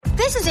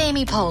This is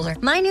Amy Poehler.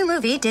 My new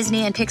movie,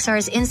 Disney and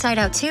Pixar's Inside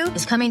Out 2,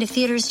 is coming to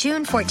theaters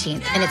June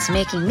 14th, and it's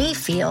making me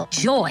feel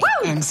joy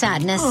and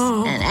sadness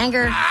and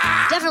anger,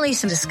 definitely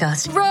some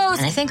disgust, and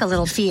I think a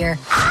little fear.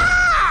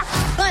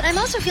 But I'm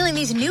also feeling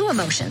these new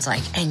emotions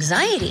like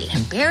anxiety,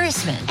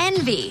 embarrassment,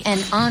 envy, and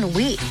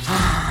ennui.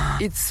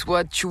 It's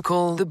what you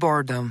call the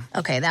boredom.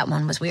 Okay, that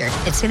one was weird.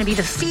 It's gonna be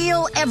the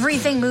feel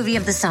everything movie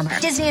of the summer.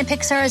 Disney and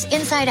Pixar's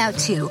Inside Out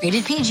 2.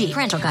 Rated PG.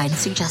 Parental guidance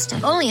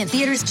suggested. Only in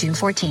theaters June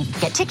 14th.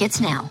 Get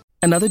tickets now.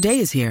 Another day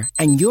is here,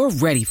 and you're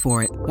ready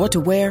for it. What to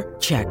wear?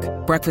 Check.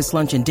 Breakfast,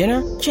 lunch, and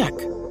dinner? Check.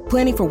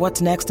 Planning for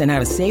what's next and how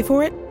to save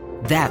for it?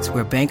 That's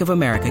where Bank of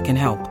America can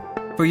help.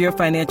 For your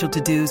financial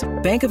to-dos,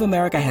 Bank of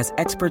America has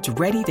experts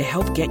ready to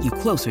help get you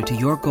closer to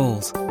your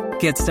goals.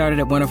 Get started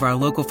at one of our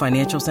local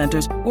financial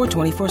centers or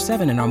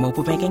 24/7 in our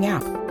mobile banking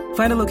app.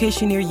 Find a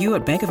location near you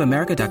at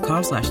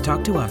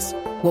bankofamerica.com/talktous.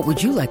 What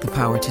would you like the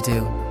power to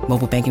do?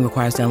 Mobile banking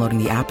requires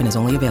downloading the app and is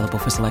only available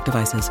for select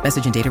devices.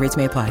 Message and data rates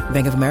may apply.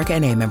 Bank of America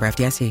N.A., member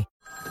FDIC.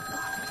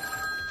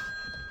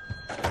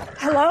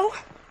 Hello?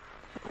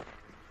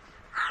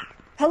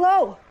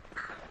 Hello?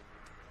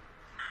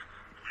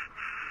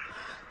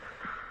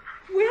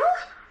 Will?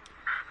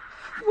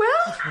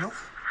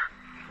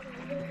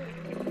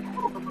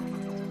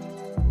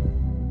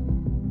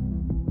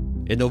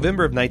 In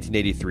November of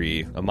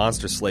 1983, a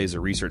monster slays a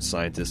research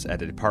scientist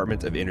at a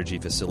Department of Energy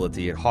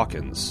facility in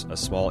Hawkins, a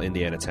small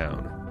Indiana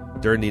town.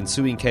 During the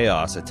ensuing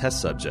chaos, a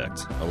test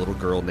subject, a little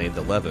girl named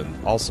Eleven,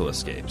 also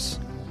escapes.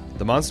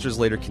 The monster is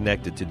later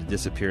connected to the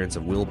disappearance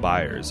of Will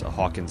Byers, a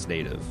Hawkins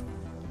native.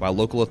 While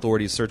local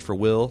authorities search for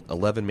Will,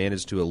 Eleven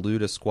managed to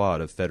elude a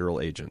squad of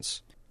federal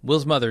agents.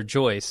 Will's mother,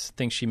 Joyce,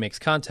 thinks she makes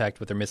contact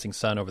with her missing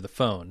son over the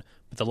phone,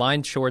 but the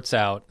line shorts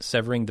out,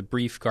 severing the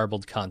brief,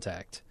 garbled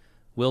contact.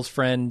 Will's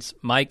friends,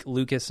 Mike,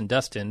 Lucas, and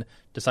Dustin,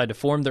 decide to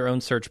form their own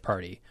search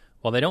party.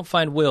 While they don't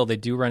find Will, they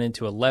do run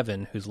into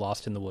Eleven, who's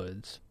lost in the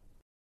woods.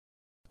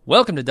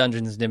 Welcome to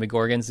Dungeons and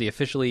Demogorgons, the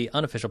officially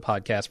unofficial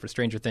podcast for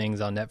Stranger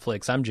Things on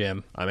Netflix. I'm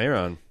Jim. I'm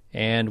Aaron.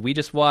 And we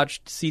just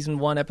watched Season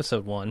 1,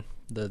 Episode 1,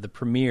 the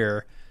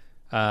premiere.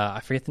 I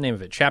forget the name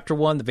of it. Chapter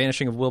 1, The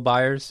Vanishing of Will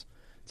Byers.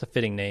 It's a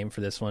fitting name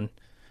for this one,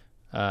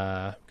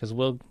 because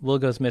Will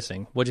goes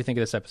missing. What'd you think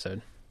of this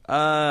episode?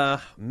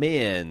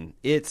 Man,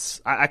 it's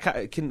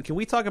can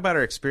we talk about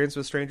our experience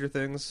with Stranger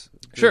Things?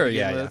 Sure,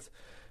 yeah.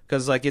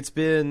 Because like it's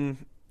been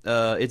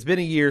a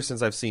year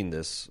since I've seen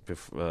this.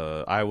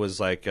 I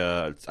was like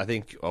I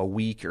think a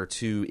week or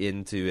two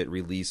into it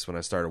release when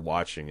I started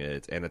watching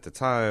it, and at the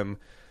time,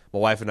 my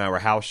wife and I were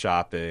house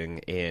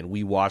shopping, and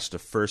we watched the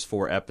first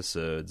 4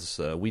 episodes.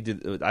 We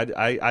did.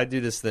 I do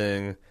this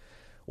thing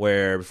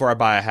where before I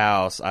buy a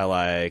house, I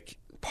like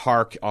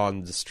park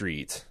on the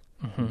street.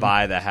 Mm-hmm.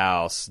 Buy the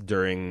house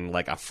during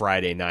like a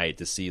Friday night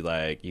to see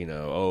like,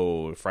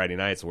 Friday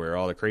night's where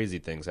all the crazy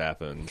things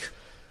happen.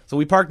 So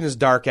we parked in this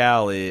dark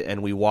alley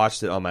and we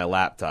watched it on my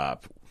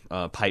laptop,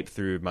 piped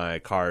through my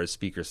car's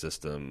speaker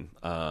system.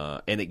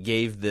 And it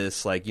gave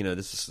this like,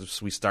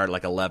 we started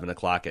like 11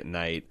 o'clock at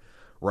night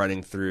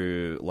running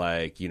through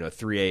like,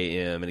 3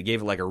 a.m. and it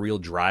gave it like a real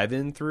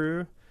drive-in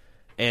through.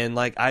 And,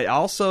 like, I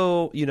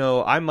also,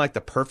 I'm, like,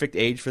 the perfect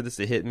age for this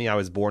to hit me. I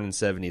was born in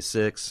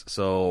 76,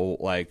 so,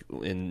 like,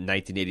 in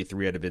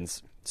 1983, I'd have been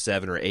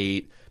 7 or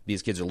 8.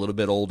 These kids are a little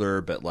bit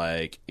older, but,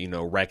 like,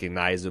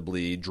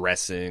 recognizably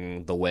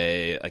dressing the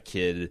way a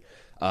kid.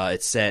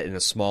 It's set in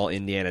a small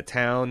Indiana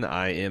town.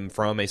 I am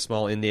from a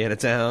small Indiana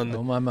town.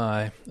 Oh,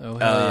 my. Oh, hell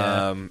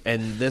yeah.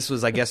 And this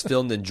was, I guess,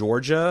 filmed in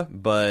Georgia,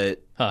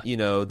 but...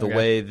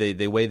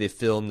 the way they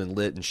filmed and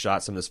lit and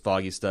shot some of this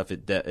foggy stuff,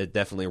 it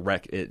definitely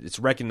it's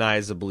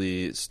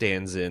recognizably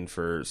stands in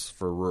for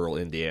rural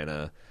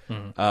Indiana.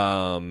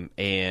 Mm-hmm.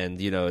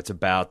 And it's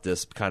about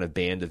this kind of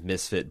band of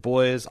misfit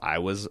boys. I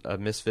was a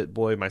misfit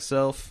boy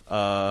myself.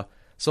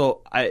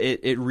 So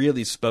it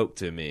really spoke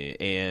to me,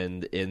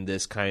 and in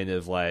this kind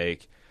of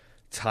like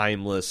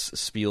timeless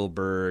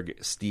Spielberg,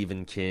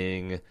 Stephen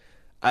King,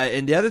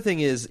 and the other thing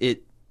is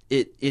it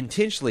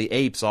intentionally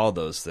apes all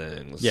those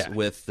things. Yeah.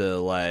 With the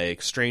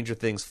like Stranger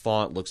Things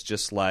font looks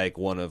just like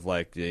one of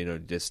like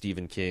the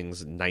Stephen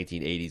King's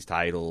 1980s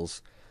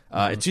titles.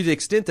 And to the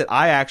extent that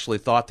I actually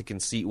thought the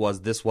conceit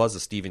was this was a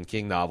Stephen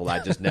King novel I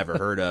just never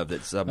heard of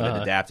that's been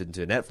adapted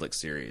into a Netflix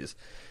series.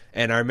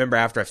 And I remember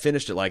after I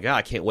finished it, like,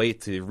 I can't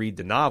wait to read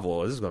the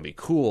novel. This is going to be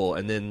cool.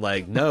 And then,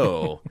 like,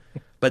 no.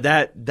 But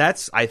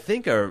that's I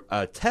think,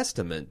 a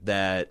testament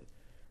that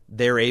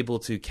they're able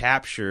to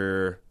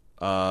capture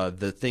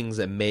the things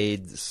that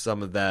made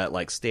some of that,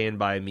 like Stand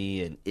By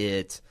Me and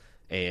It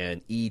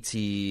and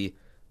E.T.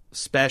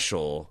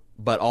 special,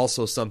 but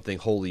also something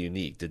wholly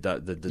unique. The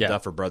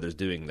Duffer Brothers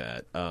doing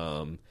that.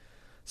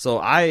 So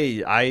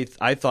I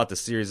thought the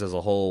series as a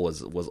whole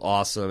was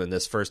awesome. And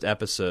this first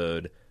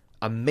episode,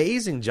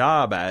 amazing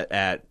job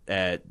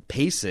at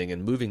pacing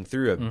and moving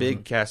through a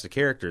big cast of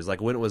characters. Like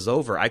when it was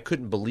over, I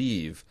couldn't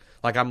believe.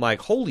 Like I'm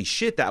like, holy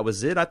shit, that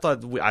was it. I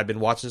thought I'd been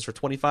watching this for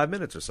 25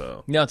 minutes or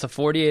so. No, it's a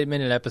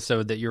 48-minute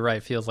episode that you're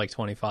right feels like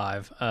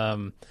 25.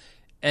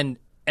 And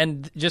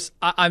And just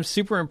I'm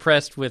super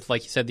impressed with,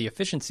 like you said, the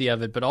efficiency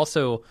of it, but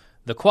also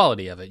the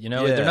quality of it.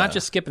 They're not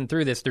just skipping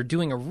through this; they're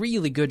doing a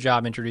really good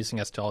job introducing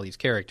us to all these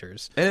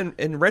characters. And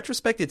in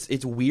retrospect,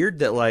 it's weird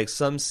that like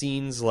some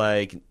scenes,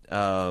 like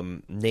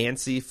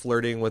Nancy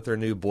flirting with her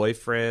new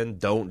boyfriend,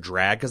 don't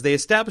drag because they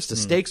establish the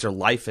stakes are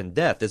life and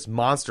death. This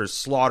monster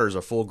slaughters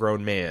a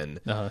full-grown man.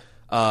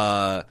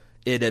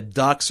 It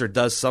abducts or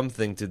does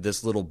something to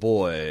this little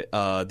boy.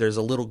 There's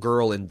a little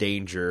girl in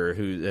danger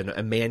and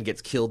a man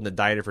gets killed in the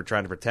diner for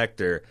trying to protect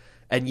her.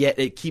 And yet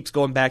it keeps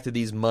going back to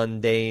these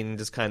mundane,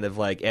 just kind of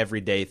like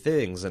everyday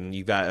things. And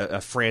you've got a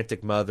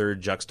frantic mother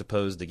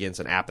juxtaposed against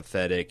an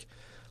apathetic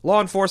law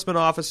enforcement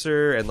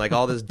officer, and like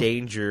all this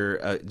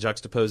danger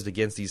juxtaposed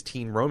against these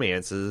teen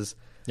romances.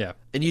 Yeah.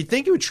 And you'd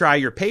think it would try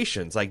your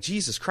patience. Like,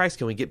 Jesus Christ,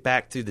 can we get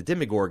back to the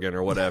Demogorgon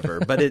or whatever?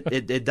 But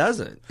it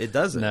doesn't. It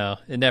doesn't. No,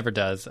 it never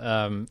does.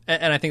 And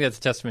I think that's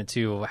a testament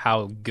to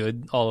how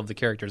good all of the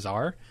characters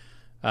are.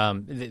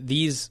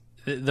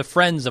 The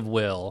friends of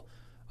Will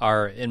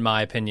are, in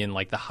my opinion,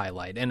 like the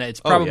highlight. And it's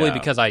probably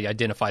because I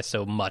identify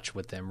so much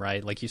with them,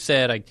 right? Like you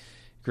said, I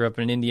grew up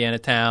in an Indiana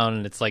town,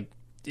 and it's like,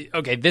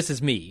 okay, this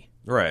is me.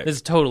 Right. This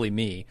is totally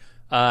me.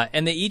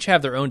 And they each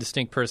have their own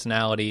distinct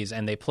personalities,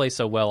 and they play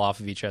so well off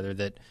of each other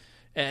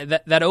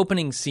that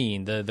opening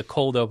scene, the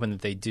cold open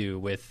that they do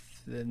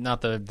with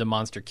not the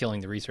monster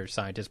killing the research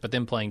scientist, but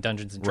them playing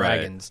Dungeons and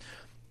Dragons,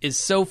 is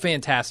so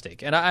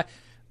fantastic. And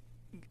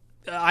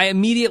I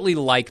immediately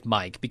like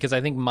Mike because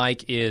I think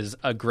Mike is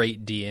a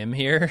great DM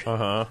here.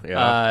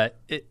 Yeah.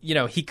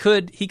 He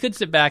could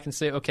sit back and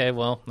say, okay,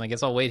 well, I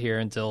guess I'll wait here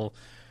until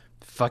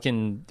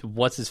fucking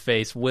what's his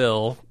face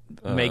Will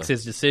makes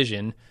his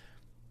decision.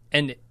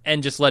 And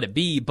just let it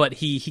be, but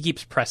he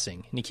keeps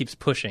pressing and he keeps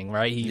pushing,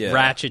 right? He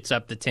ratchets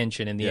up the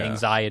tension and the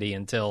anxiety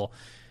until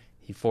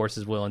he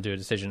forces Will into a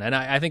decision. And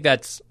I think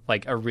that's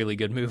like a really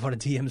good move on a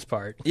DM's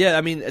part. Yeah,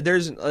 I mean,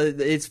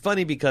 it's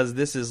funny because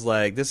this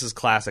is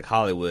classic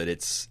Hollywood.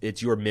 It's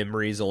your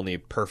memories only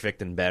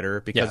perfect and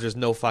better because there's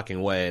no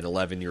fucking way an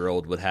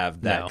 11-year-old would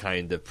have that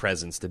kind of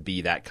presence to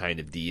be that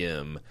kind of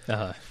DM.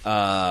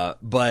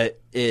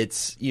 But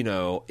it's,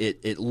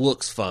 it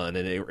looks fun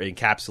and it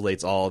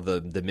encapsulates all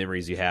the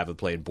memories you have of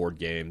playing board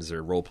games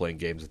or role-playing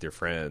games with your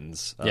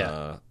friends.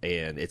 And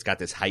it's got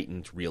this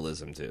heightened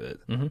realism to it.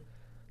 Mm-hmm.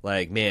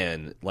 Like,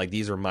 man, like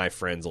these are my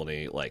friends,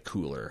 only like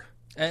cooler.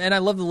 And I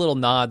love the little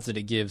nods that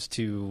it gives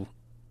to,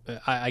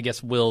 I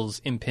guess,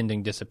 Will's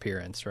impending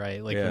disappearance,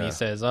 right? Like when he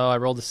says, "Oh, I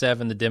rolled a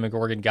 7, the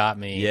Demogorgon got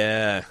me."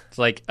 Yeah, it's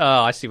like,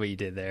 oh, I see what you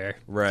did there.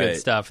 Right, good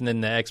stuff. And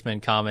then the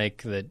X-Men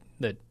comic that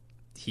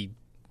he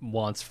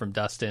wants from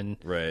Dustin.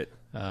 Right.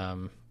 I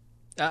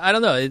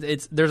don't know.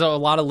 There's a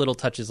lot of little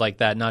touches like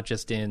that, not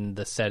just in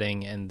the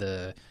setting and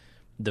the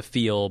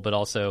feel, but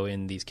also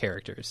in these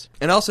characters.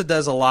 And also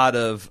does a lot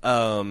of.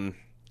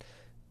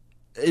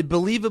 It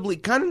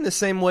believably, kind of in the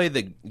same way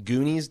that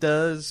Goonies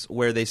does,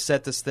 where they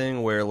set this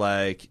thing where,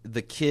 like,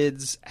 the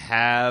kids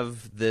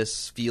have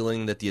this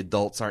feeling that the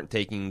adults aren't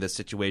taking the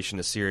situation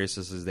as serious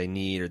as they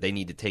need, or they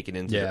need to take it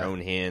into their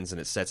own hands, and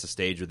it sets a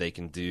stage where they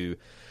can do,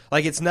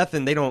 like, it's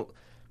nothing,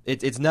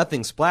 it's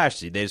nothing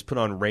splashy. They just put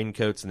on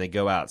raincoats and they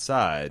go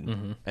outside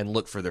and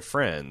look for their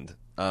friend.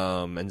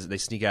 And they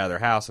sneak out of their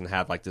house and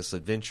have, like, this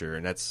adventure,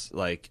 and that's,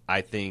 like,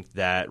 I think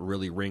that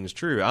really rings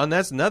true. And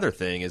that's another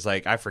thing, is,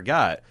 like, I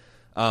forgot.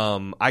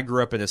 I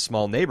grew up in a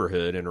small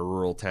neighborhood in a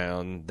rural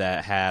town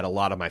that had a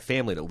lot of my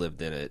family that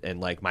lived in it, and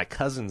like my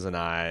cousins and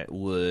I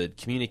would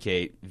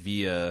communicate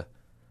via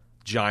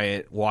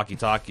giant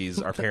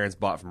walkie-talkies our parents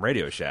bought from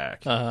Radio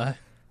Shack,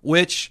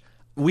 which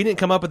we didn't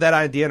come up with that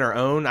idea on our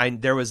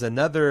own. There was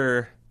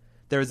another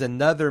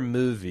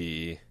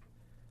movie,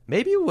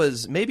 maybe it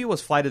was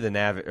Flight of the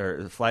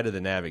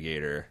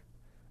Navigator.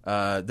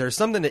 There's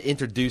something that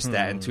introduced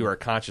that into our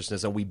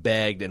consciousness, and we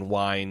begged and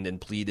whined and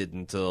pleaded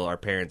until our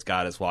parents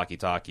got us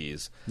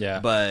walkie-talkies. Yeah,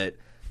 but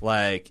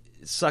like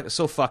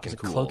so fucking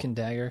cool. Cloak and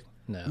Dagger?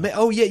 No.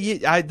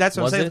 That's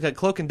what I'm saying. It?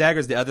 Cloak and Dagger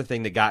is the other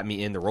thing that got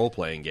me into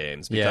role-playing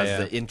games because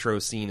the intro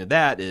scene of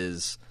that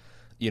is,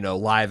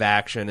 live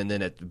action, and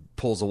then it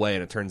pulls away,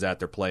 and it turns out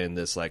they're playing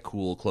this like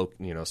cool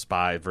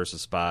spy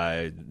versus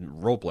spy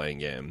role-playing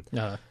game.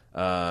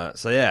 So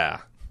yeah.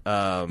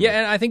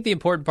 And I think the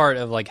important part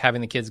of like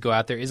having the kids go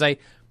out there is I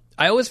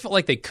always felt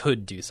like they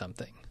could do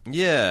something.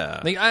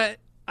 Yeah, like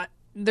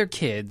they're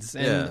kids,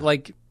 and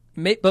like,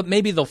 but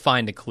maybe they'll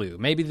find a clue.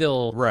 Maybe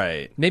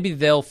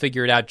they'll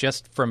figure it out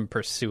just from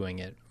pursuing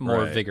it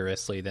more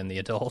vigorously than the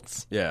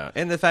adults. Yeah,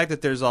 and the fact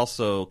that there's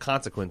also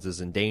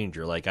consequences and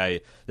danger. Like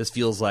this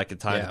feels like a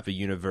time of a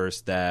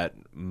universe that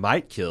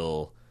might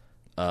kill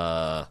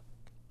the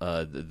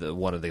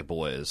one of the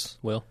boys.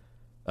 Will.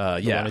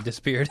 The one who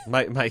disappeared.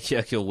 Might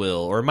kill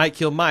Will, or might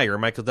kill Mike, or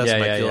might kill Dustin,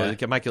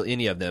 might kill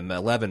any of them.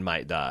 11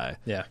 might die.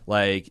 Yeah.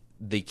 Like,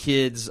 the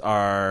kids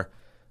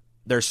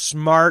they're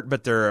smart,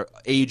 but they're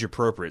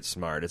age-appropriate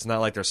smart. It's not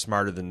like they're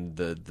smarter than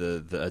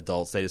the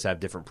adults. They just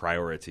have different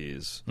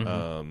priorities.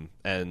 Mm-hmm.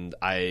 And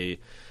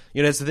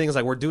it's the thing is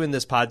like we're doing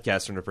this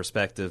podcast from the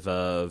perspective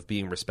of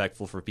being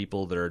respectful for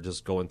people that are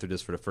just going through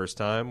this for the first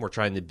time. We're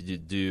trying to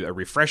do a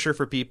refresher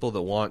for people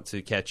that want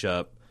to catch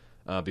up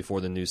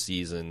before the new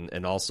season,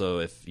 and also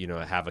if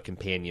have a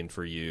companion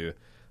for you,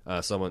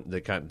 someone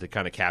that kind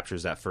of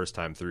captures that first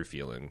time through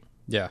feeling.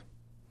 Yeah,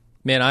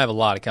 man, I have a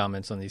lot of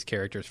comments on these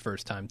characters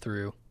first time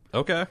through.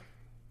 Okay,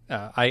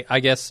 I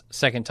guess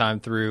second time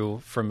through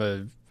from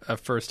a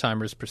first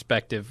timer's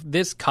perspective.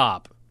 This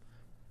cop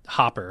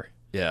Hopper.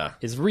 Yeah.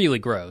 Is really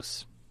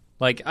gross.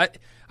 Like, I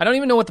don't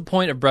even know what the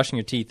point of brushing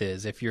your teeth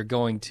is if you're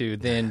going to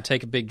then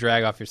take a big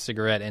drag off your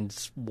cigarette and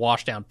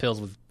wash down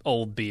pills with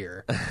old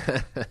beer.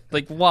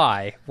 Like,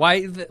 why?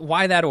 Why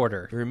that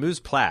order? It removes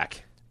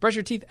plaque. Brush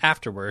your teeth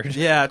afterward.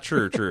 Yeah,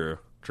 true.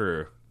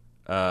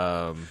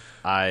 But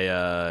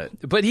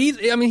he's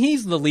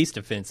the least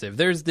offensive.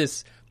 There's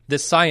this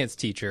science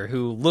teacher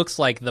who looks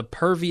like the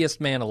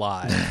perviest man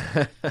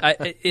alive.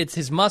 It's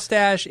his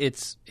mustache,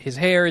 it's his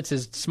hair, it's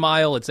his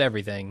smile, it's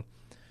everything.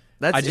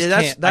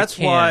 That's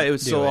why it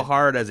was so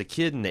hard as a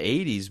kid in the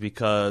 80s,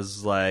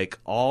 because like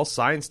all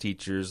science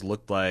teachers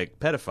looked like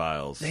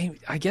pedophiles.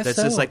 I guess that's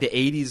so. just like the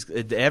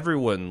 80s.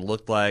 Everyone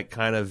looked like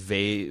kind of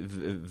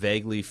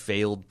vaguely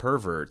failed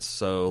perverts.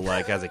 So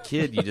like as a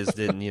kid, you just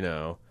didn't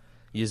you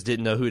just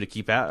didn't know who to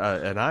keep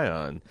an eye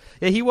on.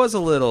 Yeah, he was a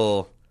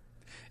little.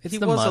 It's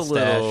the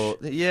mustache.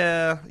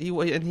 He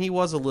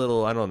was a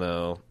little. I don't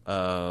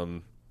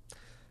know.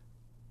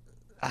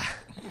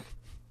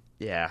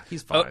 Yeah,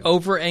 he's fine.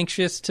 Over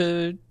anxious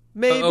to,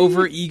 maybe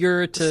over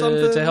eager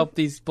to help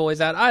these boys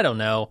out. I don't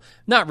know.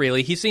 Not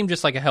really. He seemed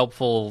just like a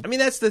helpful. I mean,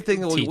 that's the thing.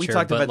 We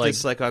talked about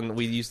this like on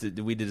we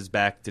did this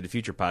Back to the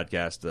Future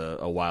podcast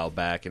a while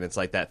back, and it's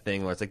like that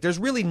thing where it's like there's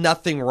really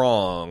nothing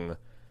wrong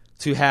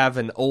to have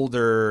an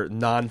older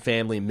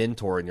non-family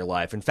mentor in your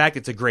life. In fact,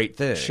 it's a great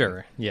thing.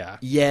 Sure, yeah.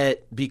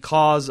 Yet,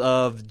 because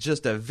of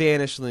just a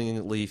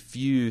vanishingly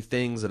few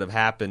things that have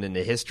happened in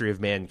the history of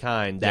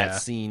mankind,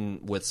 that's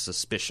seen with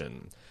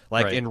suspicion.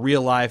 Like right. in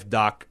real life,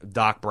 Doc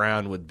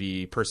Brown would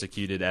be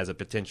persecuted as a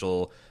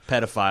potential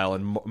pedophile,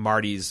 and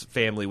Marty's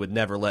family would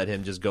never let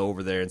him just go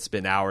over there and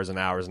spend hours and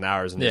hours and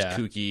hours in this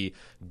kooky,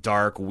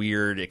 dark,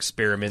 weird,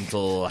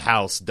 experimental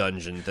house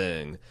dungeon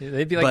thing.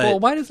 They'd be like, well,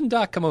 why doesn't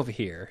Doc come over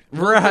here?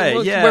 Right,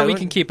 where we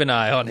can keep an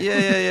eye on him.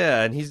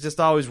 Yeah. And he's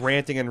just always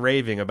ranting and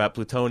raving about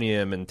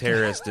plutonium and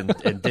terrorist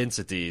and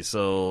density.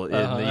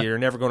 So you're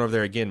never going over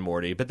there again,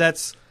 Morty. But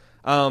that's...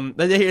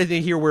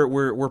 here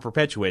we're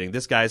perpetuating.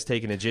 This guy's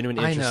taking a genuine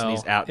interest in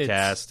these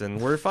outcasts, and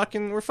we're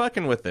fucking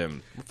with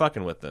him. We're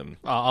fucking with him.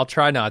 I'll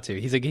try not to.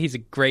 He's a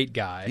great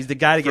guy. He's the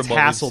guy that gets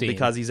hassled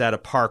because he's at a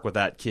park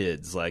without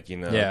kids. Like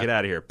get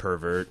out of here,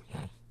 pervert.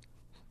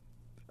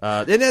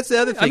 And that's the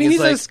other thing. I mean,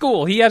 he's at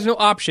school. He has no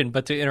option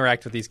but to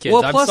interact with these kids.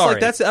 Well, I'm plus, sorry. like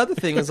that's the other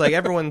thing is like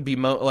everyone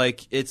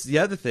it's the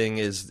other thing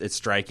is it's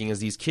striking is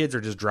these kids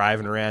are just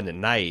driving around at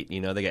night. They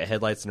got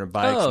headlights in their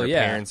bikes. And their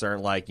parents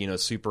aren't like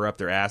super up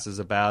their asses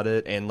about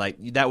it, and like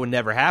that would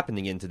never happen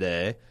again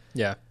today.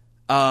 Yeah.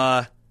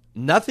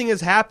 Nothing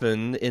has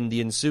happened in the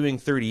ensuing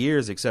 30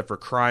 years except for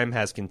crime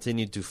has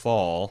continued to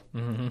fall.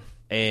 Mm-hmm.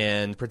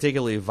 And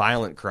particularly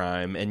violent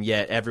crime, and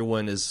yet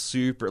everyone is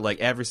super,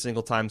 like every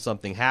single time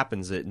something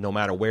happens, no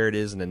matter where it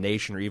is in the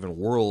nation or even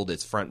world,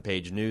 it's front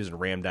page news and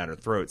rammed down our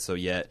throats. So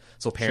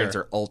parents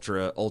are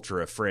ultra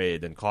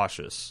afraid and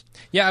cautious.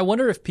 Yeah, I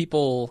wonder if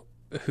people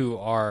who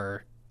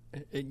are,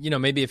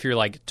 maybe if you're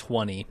like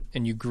 20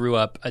 and you grew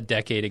up a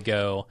decade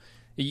ago,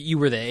 you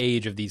were the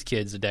age of these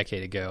kids a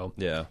decade ago.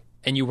 Yeah.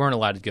 And you weren't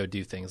allowed to go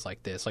do things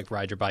like this, like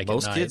ride your bike at night.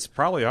 Most kids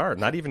probably are,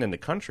 not even in the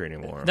country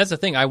anymore. That's the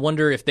thing. I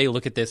wonder if they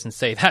look at this and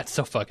say, that's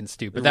so fucking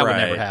stupid. That would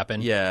never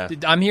happen. Yeah.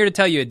 I'm here to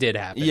tell you it did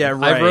happen. Yeah,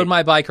 right. I rode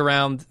my bike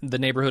around the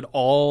neighborhood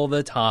all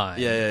the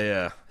time.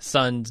 Yeah.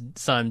 Sun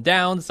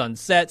down, sun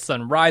set,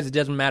 sun rise. It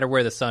doesn't matter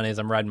where the sun is.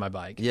 I'm riding my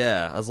bike.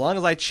 Yeah. As long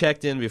as I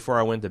checked in before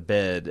I went to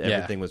bed,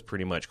 everything was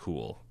pretty much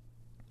cool.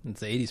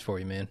 It's the 80s for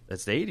you, man.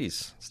 It's the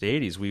 80s. It's the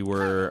 80s. We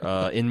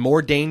were in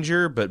more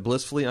danger, but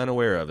blissfully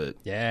unaware of it.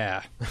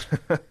 Yeah.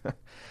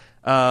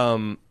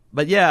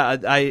 But yeah,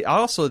 I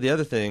also, the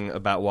other thing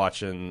about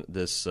watching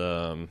this,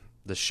 the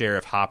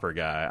Sheriff Hopper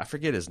guy, I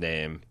forget his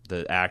name,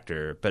 the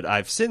actor, but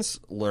I've since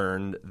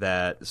learned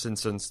that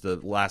since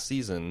the last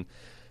season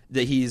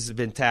that he's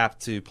been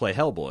tapped to play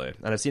Hellboy.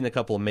 And I've seen a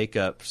couple of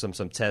makeup, some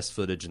test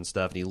footage and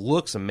stuff, and he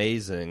looks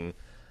amazing.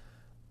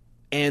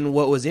 And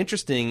what was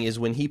interesting is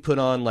when he put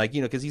on, like,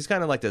 because he's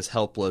kind of like this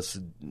helpless,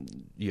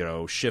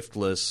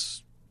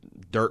 shiftless,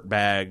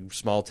 dirtbag,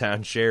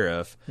 small-town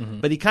sheriff,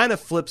 but he kind of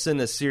flips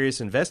into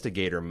serious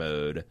investigator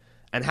mode.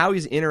 And how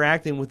he's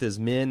interacting with his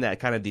men,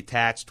 that kind of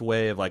detached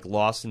way of, like,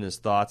 lost in his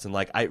thoughts. And,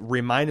 like, it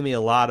reminded me a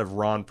lot of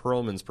Ron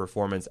Perlman's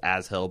performance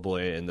as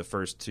Hellboy in the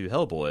first two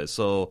Hellboys.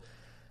 So,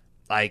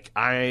 like,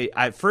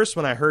 I first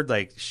when I heard,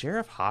 like,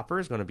 Sheriff Hopper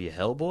is going to be a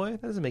Hellboy,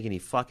 that doesn't make any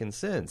fucking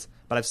sense.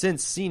 But I've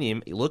since seen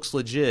him. He looks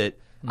legit.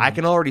 I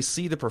can already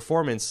see the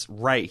performance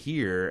right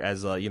here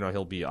as,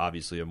 he'll be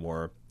obviously a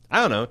more, I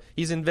don't know,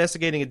 he's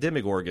investigating a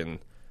Demogorgon,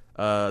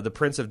 the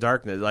Prince of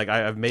Darkness.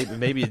 Like,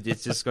 maybe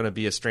it's just going to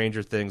be a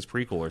Stranger Things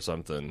prequel or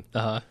something.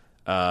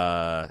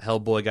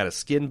 Hellboy got his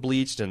skin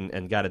bleached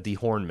and got a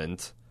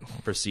dehornment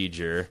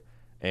procedure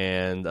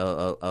and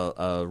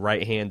a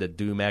right-handed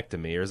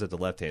Doomectomy, or is it the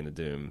left-handed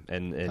Doom?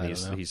 And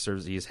he's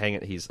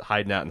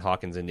hiding out in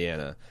Hawkins,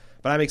 Indiana.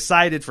 But I'm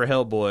excited for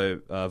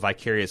Hellboy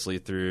vicariously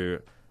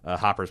through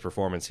Hopper's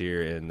performance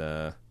here in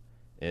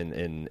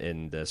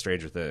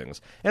Stranger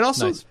Things. And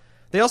also, Nice.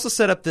 They also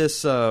set up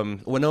this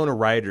Winona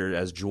Ryder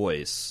as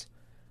Joyce.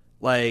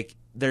 Like,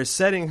 they're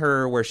setting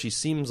her where she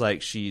seems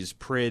like she's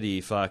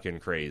pretty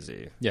fucking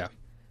crazy. Yeah.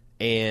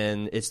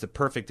 And it's the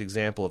perfect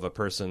example of a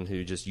person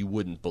who just you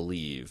wouldn't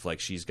believe. Like,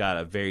 she's got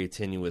a very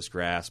tenuous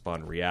grasp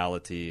on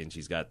reality, and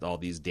she's got all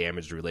these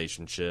damaged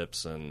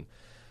relationships. And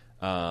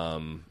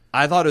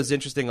I thought it was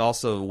interesting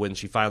also when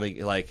she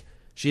finally, like,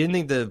 she didn't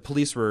think the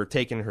police were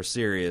taking her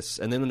serious.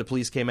 And then when the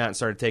police came out and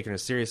started taking her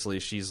seriously,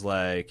 she's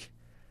like,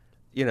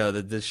 you know,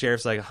 the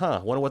sheriff's like,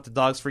 wonder what the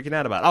dog's freaking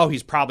out about. Oh,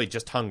 he's probably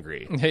just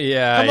hungry.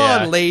 Yeah. Come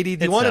on, lady.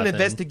 Do you It's want an nothing.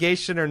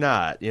 investigation or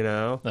not? You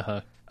know?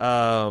 Uh-huh.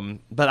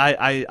 But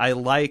I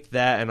like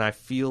that, and I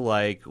feel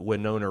like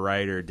Winona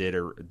Ryder did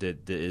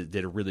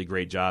a really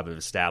great job of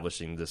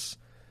establishing this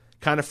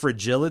kind of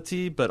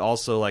fragility, but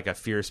also like a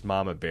fierce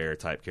mama bear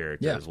type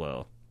character as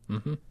well.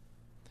 Mm-hmm.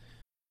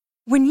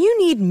 When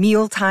you need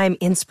mealtime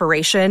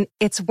inspiration,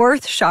 it's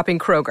worth shopping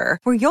Kroger,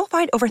 where you'll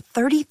find over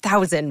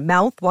 30,000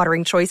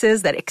 mouth-watering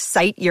choices that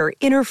excite your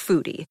inner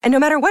foodie. And no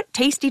matter what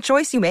tasty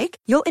choice you make,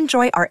 you'll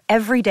enjoy our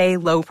everyday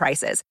low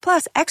prices,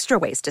 plus extra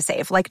ways to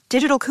save, like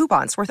digital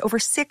coupons worth over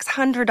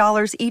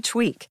 $600 each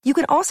week. You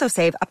can also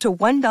save up to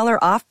 $1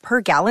 off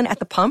per gallon at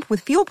the pump with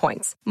fuel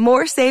points.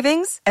 More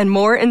savings and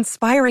more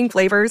inspiring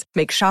flavors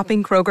make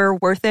shopping Kroger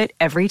worth it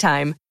every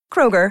time.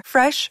 Kroger,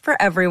 fresh for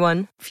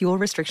everyone. Fuel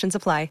restrictions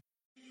apply.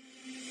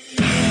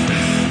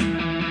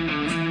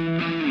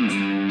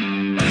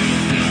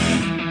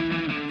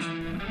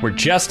 We're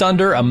just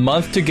under a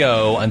month to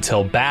go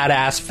until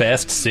Badass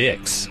Fest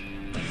 6.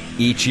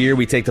 Each year,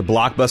 we take the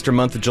blockbuster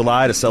month of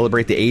July to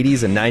celebrate the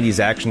 80s and 90s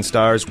action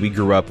stars we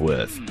grew up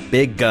with.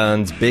 Big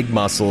guns, big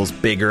muscles,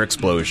 bigger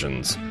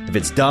explosions. If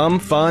it's dumb,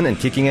 fun, and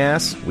kicking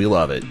ass, we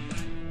love it.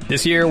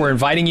 This year, we're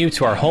inviting you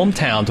to our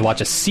hometown to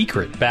watch a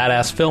secret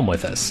badass film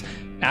with us.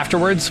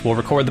 Afterwards, we'll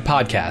record the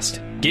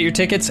podcast. Get your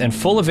tickets and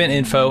full event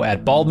info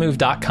at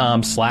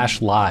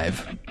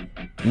baldmove.com/live.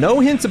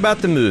 No hints about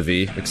the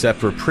movie,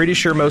 except we're pretty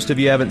sure most of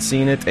you haven't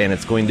seen it, and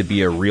it's going to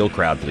be a real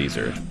crowd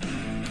pleaser.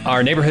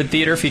 Our neighborhood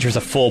theater features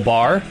a full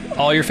bar,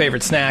 all your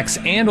favorite snacks,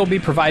 and we'll be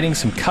providing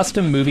some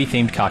custom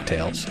movie-themed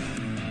cocktails.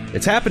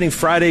 It's happening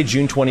Friday,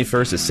 June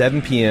 21st at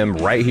 7 p.m.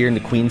 right here in the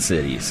Queen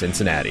City,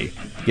 Cincinnati.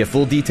 Get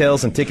full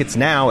details and tickets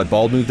now at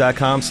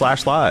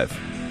baldmove.com/live.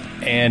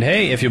 And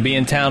hey, if you'll be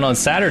in town on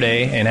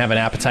Saturday and have an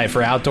appetite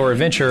for outdoor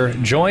adventure,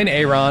 join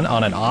Aaron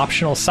on an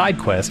optional side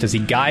quest as he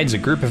guides a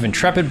group of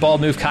intrepid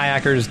Bald Move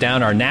kayakers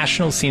down our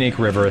national scenic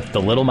river, the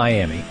Little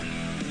Miami.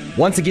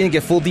 Once again,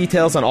 get full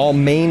details on all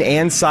main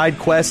and side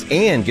quests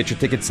and get your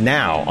tickets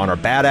now on our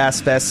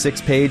Badass Fest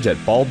 6 page at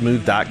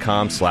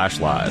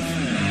baldmove.com/live.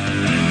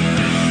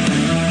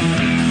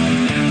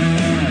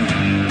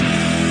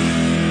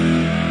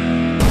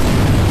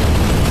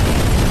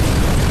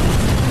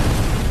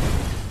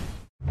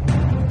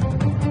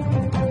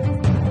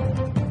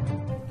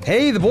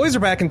 Hey, the boys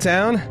are back in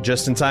town.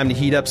 Just in time to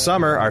heat up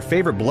summer, our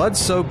favorite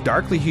blood-soaked,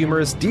 darkly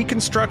humorous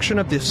deconstruction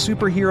of the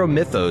superhero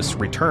mythos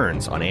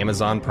returns on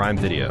Amazon Prime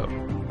Video.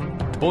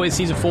 The Boys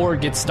Season 4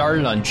 gets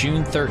started on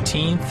June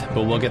 13th,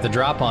 but we'll get the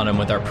drop on them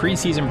with our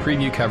preseason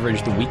preview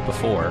coverage the week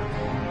before.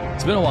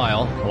 It's been a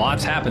while. A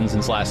lot's happened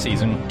since last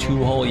season.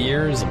 2 whole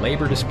years, a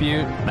labor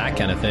dispute, that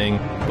kind of thing.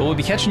 But we'll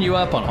be catching you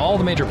up on all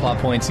the major plot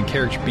points and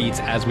character beats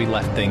as we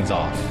left things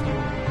off.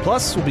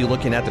 Plus, we'll be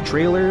looking at the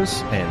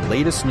trailers and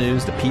latest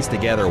news to piece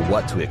together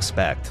what to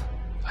expect.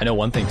 I know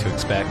one thing to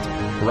expect.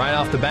 Right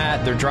off the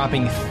bat, they're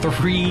dropping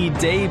 3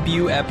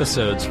 debut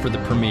episodes for the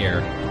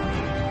premiere.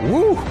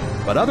 Woo!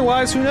 But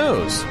otherwise, who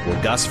knows?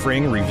 Will Gus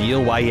Fring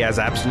reveal why he has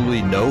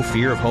absolutely no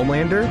fear of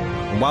Homelander?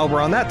 And while we're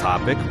on that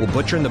topic, will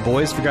Butcher and the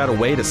boys figure out a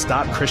way to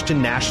stop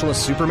Christian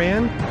nationalist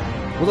Superman?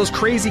 Will those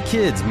crazy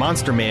kids,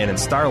 Monster Man and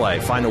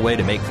Starlight, find a way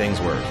to make things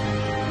work?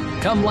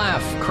 Come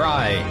laugh,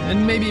 cry,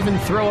 and maybe even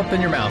throw up in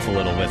your mouth a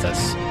little with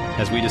us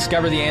as we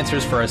discover the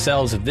answers for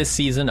ourselves of this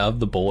season of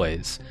The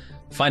Boys.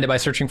 Find it by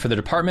searching for the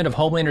Department of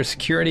Homeland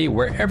Security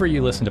wherever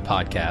you listen to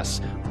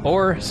podcasts,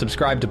 or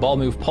subscribe to Bald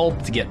Move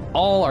Pulp to get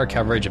all our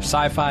coverage of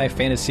sci-fi,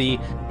 fantasy,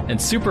 and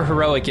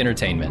superheroic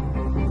entertainment.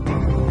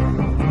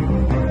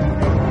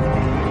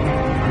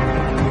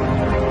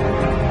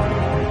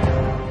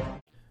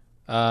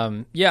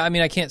 Yeah, I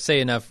mean, I can't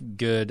say enough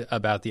good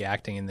about the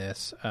acting in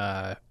this.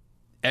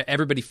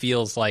 Everybody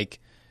feels like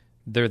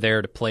they're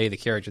there to play the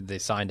character that they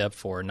signed up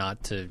for,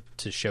 not to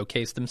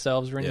showcase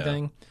themselves or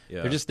anything.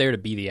 Yeah. They're just there to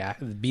be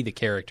the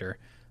character.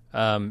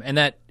 And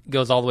that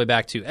goes all the way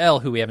back to Elle,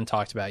 who we haven't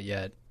talked about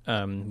yet,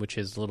 which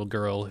is the little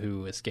girl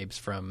who escapes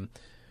from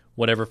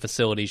whatever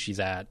facility she's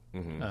at,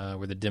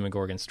 where the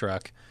Demogorgon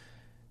struck.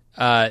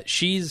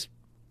 She's...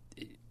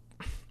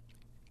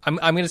 I'm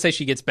going to say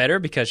she gets better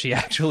because she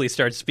actually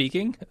starts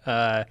speaking.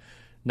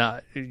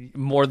 not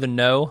more than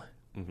no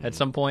at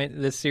some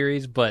point this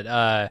series,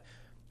 but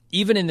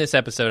even in this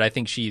episode, I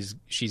think she's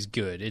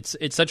good.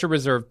 It's such a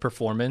reserved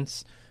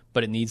performance,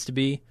 but it needs to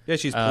be. Yeah,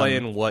 she's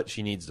playing what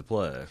she needs to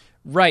play.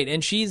 Right,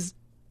 and she's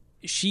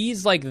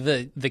like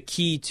the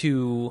key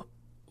to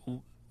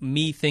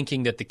me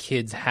thinking that the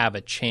kids have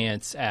a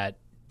chance at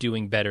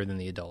doing better than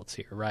the adults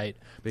here, right?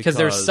 Because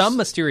there's some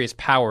mysterious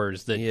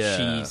powers that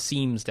she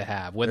seems to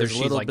have. Whether there's she's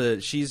a little like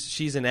bit,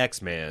 she's an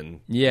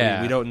X-Man.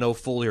 Yeah, we don't know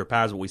fully her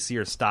powers, but we see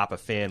her stop a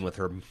fan with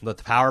the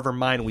power of her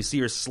mind. We see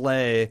her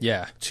slay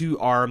 2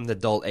 armed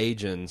adult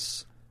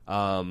agents,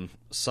 some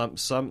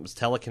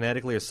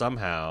telekinetically or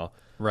somehow.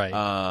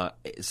 Right.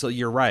 So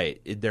you're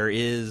right.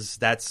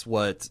 That's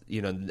what,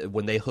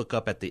 when they hook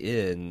up at the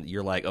end,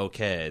 you're like,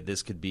 okay,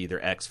 this could be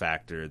their X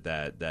factor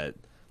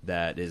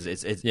that is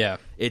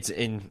it's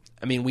in.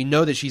 I mean, we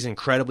know that she's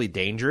incredibly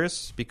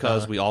dangerous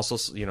because we also,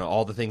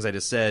 all the things I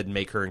just said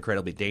make her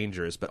incredibly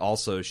dangerous, but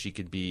also she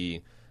could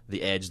be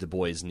the edge the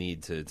boys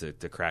need to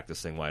crack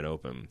this thing wide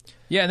open.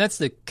 Yeah, and that's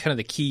the kind of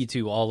the key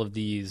to all of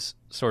these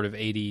sort of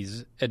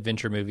 80s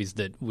adventure movies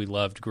that we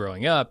loved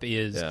growing up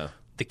is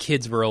the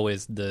kids were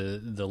always the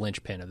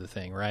linchpin of the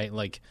thing, right?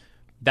 Like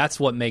that's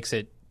what makes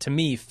it, to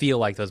me, feel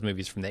like those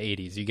movies from the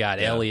 80s. You got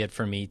Elliot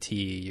from E.T.,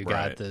 you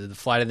got the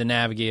Flight of the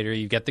Navigator,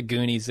 you got the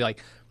Goonies.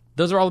 Like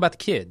those are all about the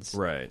kids,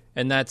 right?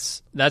 And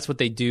that's what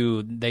they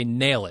do. They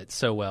nail it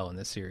so well in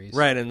this series,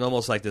 right? And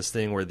almost like this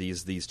thing where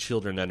these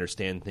children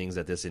understand things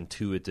at this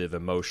intuitive,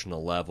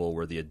 emotional level,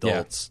 where the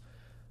adults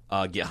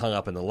get hung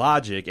up in the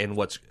logic. And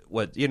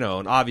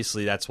and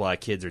obviously that's why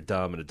kids are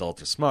dumb and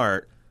adults are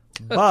smart.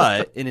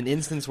 But in an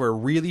instance where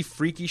really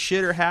freaky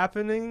shit are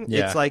happening,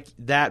 it's like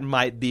that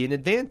might be an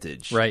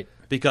advantage, right?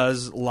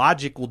 Because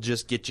logic will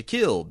just get you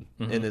killed,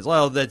 and there's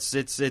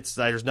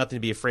nothing to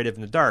be afraid of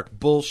in the dark.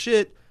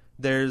 Bullshit.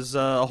 There's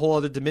a whole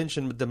other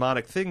dimension with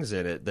demonic things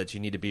in it that you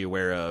need to be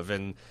aware of,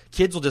 and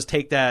kids will just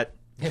take that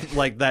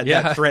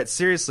that threat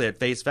seriously at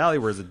face value,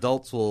 whereas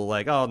adults will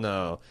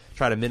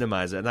try to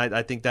minimize it. And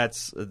I think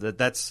that's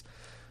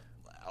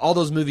all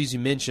those movies you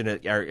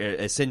mentioned are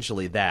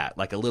essentially that,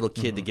 like a little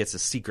kid that gets a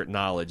secret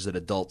knowledge that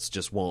adults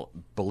just won't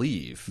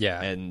believe,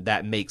 and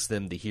that makes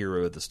them the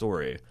hero of the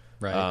story.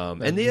 Right.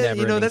 And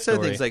that's the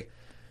other thing. It's like,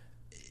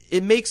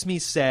 it makes me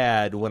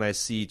sad when I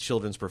see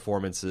children's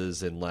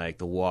performances in like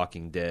The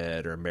Walking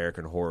Dead or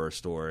American Horror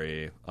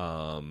Story,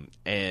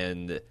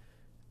 and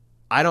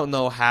I don't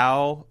know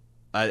how.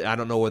 I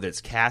don't know whether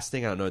it's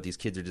casting. I don't know if these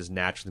kids are just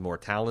naturally more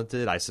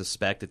talented. I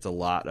suspect it's a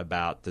lot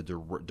about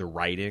the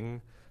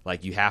writing.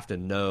 Like you have to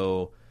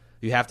know.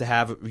 You have to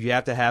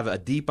have a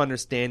deep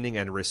understanding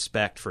and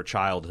respect for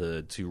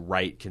childhood to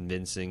write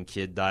convincing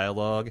kid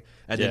dialogue,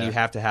 and then you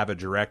have to have a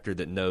director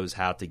that knows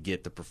how to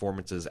get the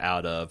performances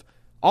out of.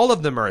 All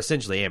of them are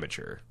essentially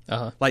amateur.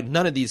 Like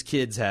none of these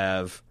kids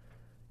have.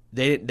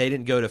 They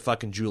didn't go to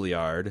fucking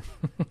Juilliard.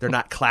 They're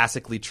not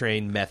classically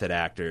trained method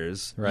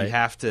actors. Right.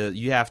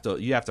 You have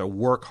to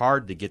work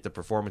hard to get the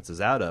performances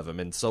out of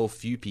them, and so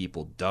few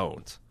people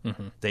don't.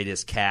 They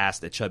just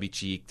cast a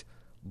chubby-cheeked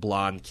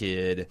blonde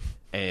kid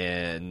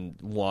and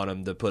want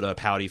them to put a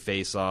pouty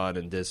face on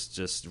and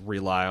just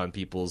rely on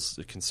people's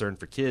concern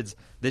for kids.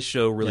 This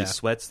show really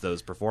sweats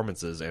those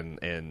performances, and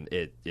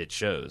it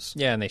shows.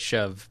 Yeah, and they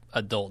shove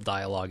adult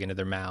dialogue into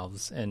their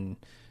mouths and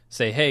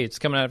say, hey, it's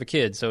coming out of a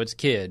kid, so it's a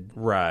kid.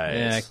 Right.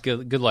 Yeah,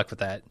 good luck with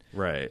that.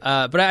 Right.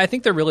 But I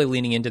think they're really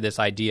leaning into this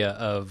idea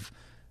of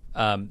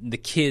the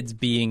kids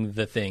being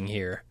the thing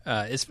here,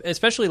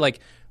 especially like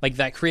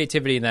that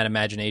creativity and that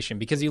imagination.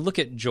 Because you look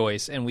at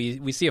Joyce, and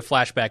we see a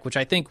flashback, which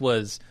I think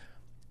was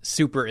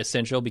super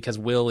essential because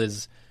Will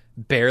is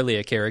barely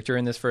a character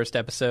in this first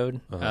episode.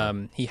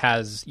 He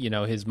has,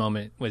 his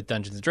moment with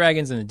Dungeons and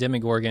Dragons and the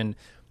Demogorgon,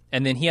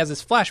 and then he has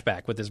this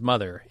flashback with his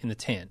mother in the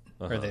tent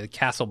or the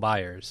Castle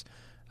Byers,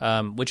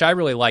 which I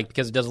really like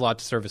because it does a lot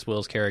to service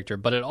Will's character.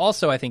 But it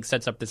also, I think,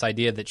 sets up this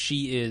idea that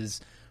she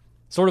is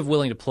sort of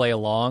willing to play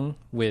along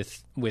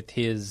with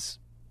his,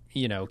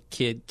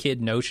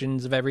 kid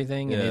notions of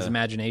everything and his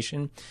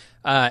imagination.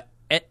 And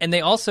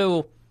they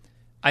also,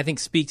 I think,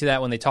 speak to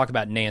that when they talk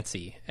about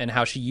Nancy and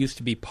how she used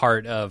to be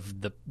part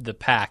of the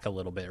pack a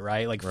little bit,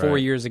 right? Like 4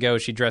 years ago,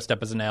 she dressed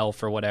up as an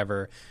elf or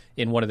whatever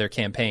in one of their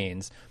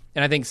campaigns.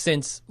 And I think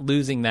since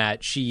losing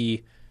that,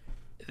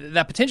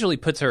 that potentially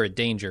puts her at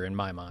danger in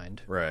my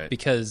mind. Right.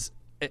 Because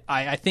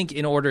I think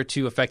in order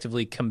to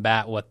effectively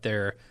combat what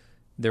they're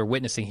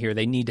witnessing here,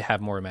 they need to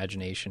have more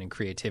imagination and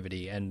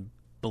creativity and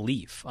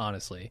belief,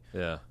 honestly.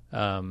 Yeah.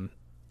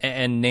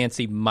 And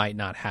Nancy might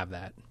not have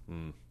that.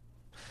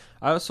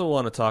 I also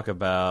want to talk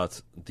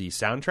about the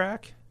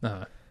soundtrack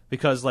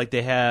because like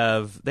they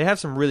have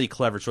some really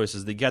clever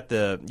choices. You got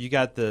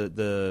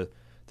the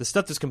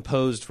stuff that's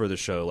composed for the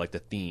show, like the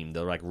theme,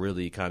 the like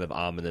really kind of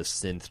ominous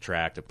synth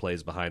track that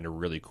plays behind a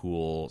really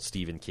cool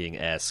Stephen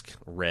King-esque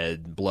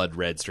blood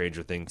red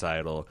Stranger Thing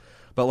title.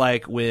 But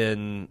like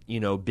when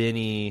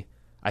Benny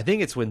I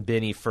think it's when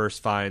Benny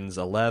first finds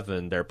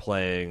 11, they're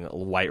playing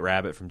White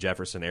Rabbit from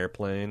Jefferson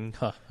Airplane,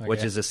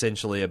 which is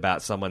essentially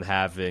about someone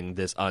having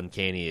this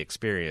uncanny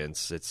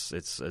experience.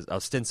 It's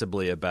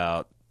ostensibly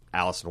about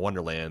Alice in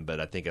Wonderland, but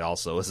I think it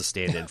also is a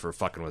stand-in for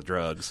fucking with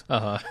drugs.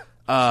 But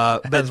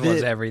As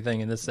was everything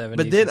in the 70s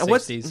but then and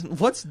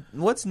 60s.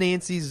 what's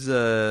Nancy's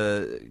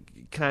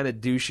kind of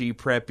douchey,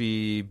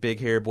 preppy, big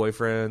hair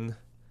boyfriend?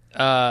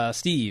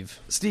 Steve.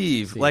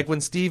 Like when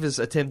Steve is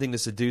attempting to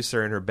seduce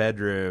her in her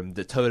bedroom,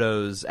 the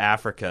Toto's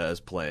Africa is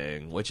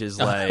playing, which is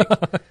like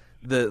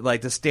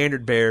the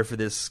standard bearer for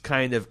this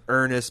kind of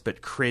earnest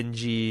but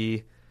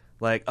cringy,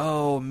 like,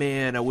 oh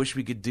man, I wish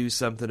we could do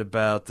something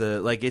about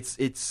the, like,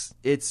 it's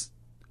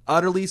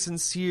utterly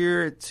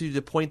sincere to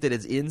the point that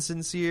it's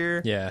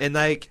insincere. Yeah. And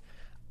like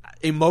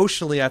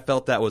emotionally, I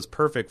felt that was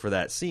perfect for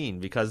that scene,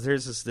 because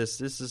there's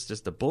this is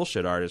just a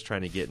bullshit artist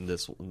trying to get in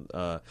this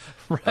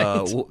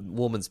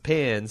woman's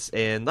pants,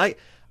 and like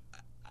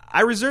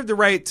I reserve the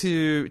right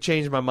to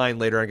change my mind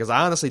later on, because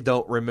I honestly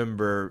don't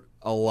remember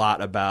a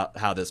lot about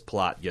how this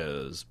plot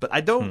goes. But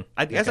I don't.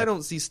 I guess I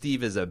don't see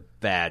Steve as a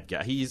bad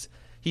guy. He's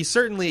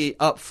certainly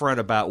upfront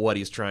about what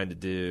he's trying to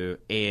do,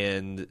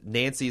 and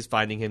Nancy's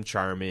finding him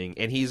charming,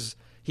 and he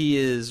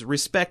is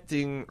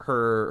respecting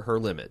her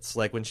limits.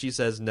 Like when she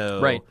says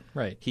no,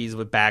 right. He's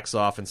backs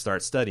off and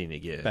starts studying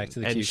again. Back to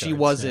the and cue she cards,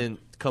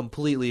 wasn't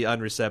completely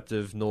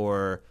unreceptive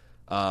nor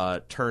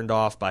turned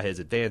off by his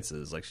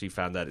advances. Like she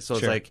found that. So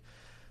Sure. It's like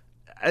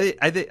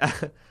I think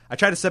I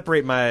try to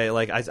separate my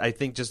I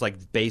think just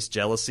like base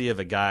jealousy of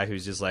a guy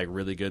who's just like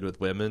really good with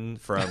women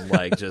from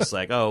like just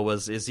like, oh,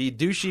 is he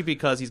douchey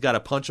because he's got a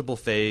punchable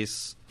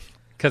face?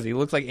 Because he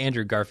looks like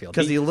Andrew Garfield.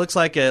 Because he looks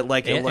like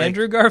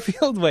Andrew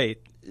Garfield?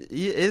 Wait.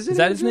 Is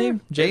that his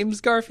name? James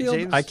Garfield?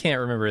 James I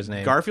can't remember his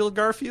name. Garfield?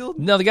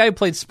 No, the guy who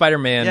played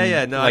Spider-Man.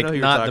 Yeah, no, I know who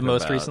you're not talking the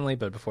most about. recently,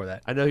 but before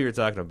that. I know who you're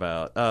talking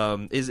about.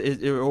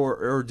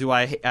 Or do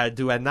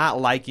I not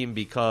like him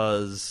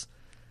because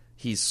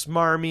he's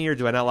smarmy, or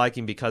do I not like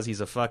him because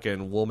he's a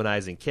fucking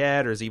womanizing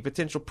cat, or is he a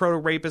potential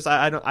proto-rapist?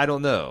 I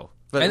don't know.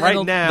 But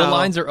now the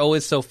lines are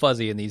always so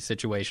fuzzy in these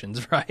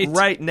situations, right?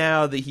 Right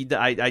now,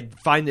 I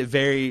find it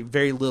very,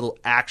 very little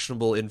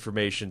actionable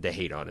information to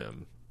hate on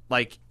him.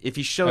 Like, if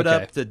he showed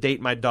up to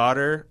date my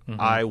daughter,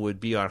 I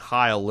would be on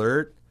high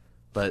alert,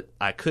 but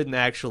I couldn't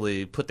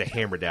actually put the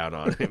hammer down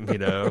on him, you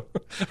know?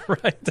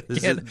 Right.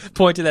 You can't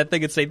point to that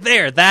thing and say,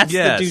 there, that's the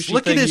douchey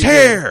look thing at his you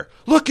hair!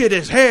 Look at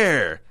his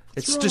hair!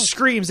 It just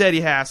screams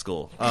Eddie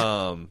Haskell.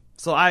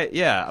 So I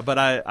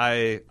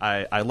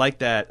like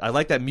that. I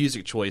like that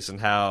music choice and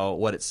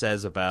what it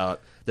says about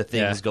the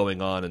things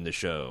going on in the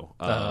show.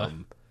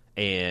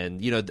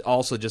 And, you know,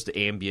 also just the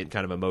ambient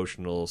kind of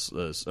emotional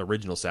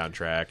original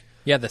soundtrack.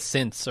 Yeah, the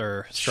synths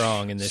are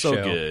strong in this show.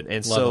 So good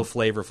and Love so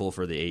flavorful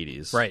for the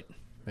 80s. Right.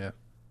 Yeah.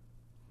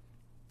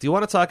 Do you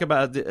want to talk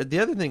about the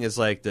other thing is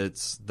like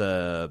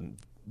that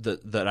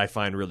I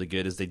find really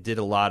good is they did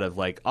a lot of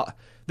like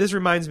this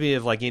reminds me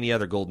of like any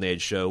other Golden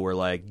Age show where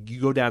like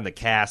you go down the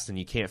cast and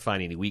you can't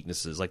find any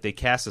weaknesses. Like they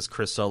cast this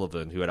Chris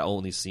Sullivan, who I'd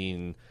only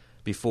seen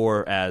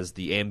before as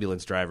the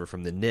ambulance driver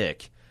from The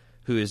Knick,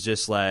 who is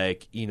just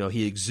like, you know,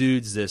 he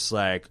exudes this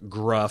like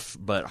gruff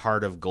but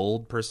heart of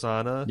gold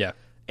persona. Yeah.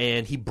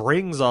 And he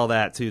brings all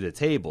that to the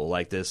table,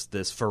 like this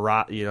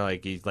you know,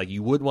 like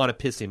you wouldn't want to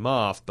piss him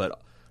off,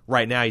 but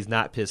right now he's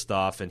not pissed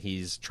off, and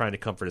he's trying to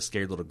comfort a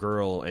scared little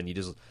girl, and you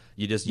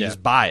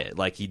just buy it.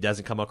 Like he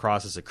doesn't come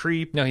across as a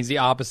creep. No, he's the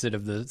opposite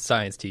of the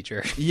science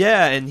teacher.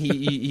 Yeah, and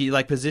he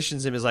like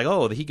positions him as like,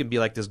 oh, he can be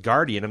like this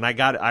guardian. And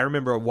I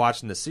remember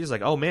watching the series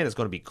like, oh man, it's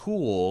going to be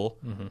cool.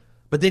 Mm-hmm.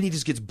 But then he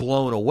just gets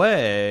blown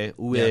away,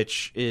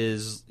 which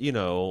is, you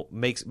know,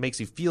 makes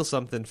you feel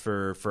something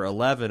for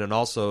 11, and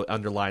also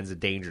underlines the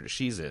danger that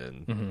she's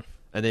in. Mm-hmm.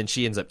 And then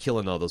she ends up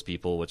killing all those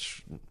people,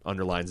 which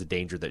underlines the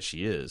danger that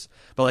she is.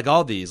 But like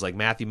all these, like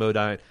Matthew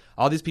Modine,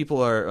 all these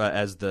people are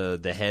as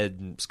the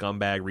head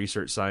scumbag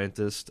research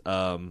scientist.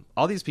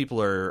 All these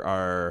people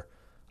are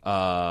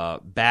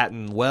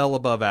batting well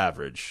above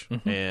average,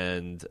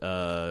 and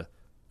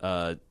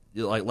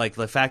like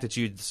the fact that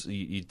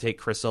you take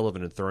Chris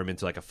Sullivan and throw him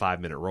into like a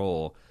 5-minute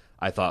role,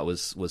 I thought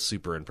was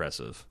super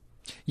impressive.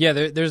 Yeah,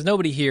 there's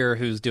nobody here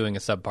who's doing a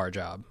subpar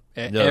job.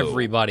 No.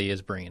 Everybody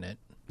is bringing it.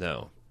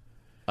 No.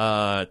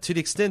 To the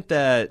extent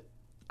that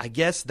I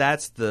guess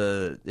that's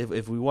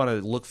if we want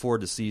to look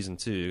forward to season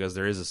 2, because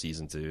there is a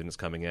season 2 and it's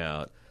coming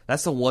out,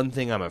 that's the one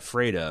thing I'm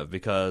afraid of,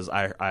 because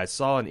I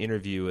saw an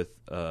interview with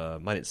I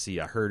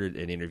heard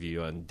an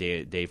interview on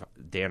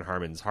Dan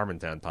Harmon's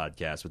Harmontown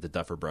podcast with the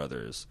Duffer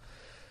Brothers.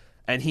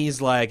 And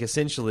he's like,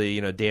 essentially,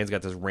 you know, Dan's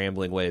got this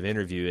rambling way of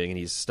interviewing, and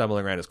he's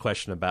stumbling around his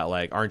question about,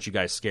 like, aren't you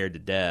guys scared to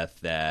death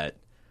that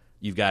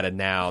you've got to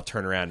now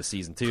turn around to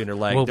season 2? And they're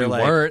like,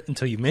 weren't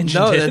until you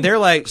mentioned it. No, they're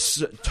like,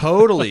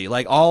 totally.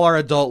 Like, all our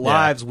adult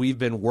lives, we've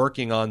been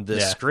working on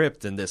this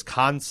script and this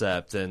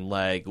concept, and,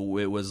 like,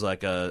 it was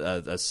like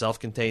a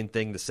self-contained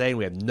thing to say, and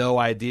we have no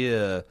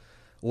idea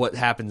what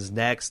happens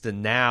next,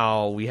 and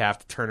now we have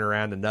to turn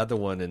around another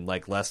one in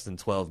like less than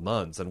 12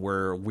 months, and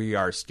we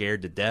are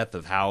scared to death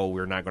of how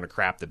we're not going to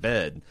crap the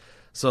bed.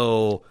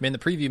 So, I mean, the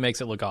preview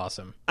makes it look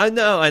awesome. I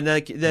know, and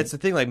that's the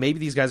thing. Like, maybe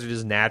these guys are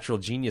just natural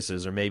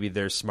geniuses, or maybe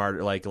they're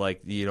smart. Like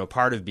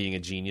part of being a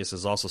genius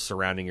is also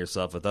surrounding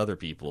yourself with other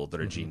people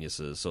that are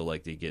geniuses. So,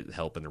 like, they get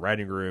help in the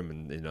writing room,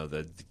 and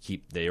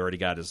they already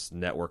got his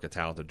network of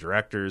talented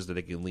directors that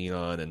they can lean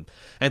on,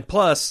 and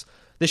plus,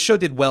 this show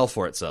did well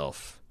for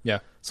itself. Yeah.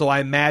 So I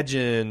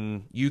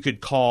imagine you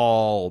could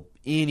call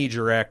any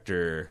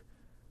director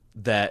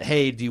that,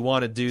 hey, do you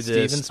want to do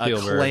this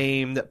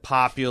acclaimed,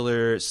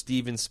 popular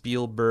Steven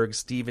Spielberg,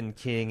 Stephen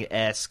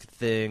King-esque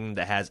thing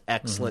that has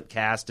excellent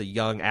cast of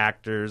young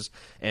actors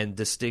and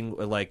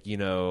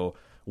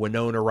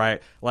Winona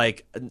Ryder?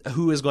 Like,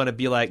 who is going to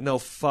be like, no,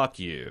 fuck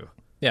you?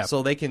 Yeah.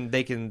 So they can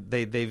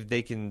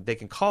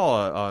call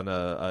on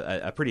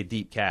a pretty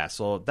deep cast.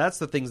 So that's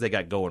the things they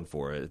got going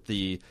for it.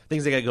 The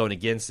things they got going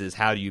against is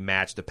how do you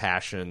match the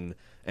passion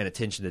and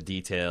attention to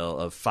detail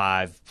of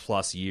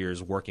 5+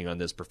 years working on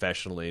this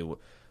professionally with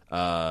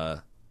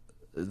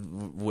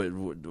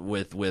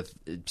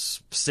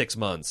 6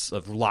 months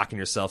of locking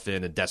yourself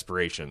in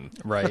desperation.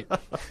 Right.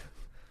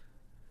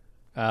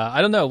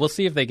 I don't know. We'll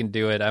see if they can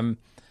do it. I'm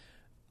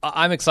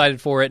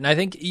excited for it, and I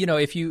think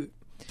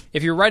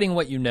if you're writing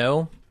what you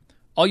know,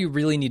 all you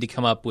really need to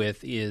come up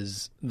with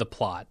is the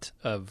plot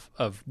of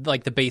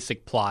like the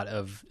basic plot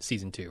of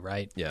season 2,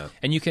 right? Yeah.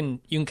 And you can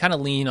kind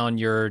of lean on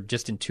your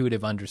just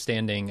intuitive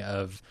understanding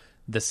of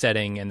the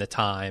setting and the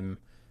time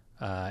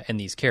and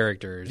these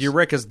characters. You're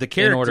right, because the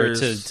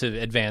characters, in order to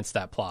advance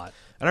that plot.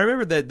 And I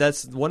remember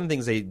that's one of the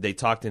things they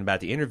talked in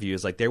about the interview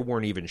is like they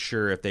weren't even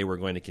sure if they were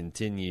going to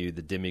continue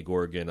the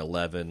Demogorgon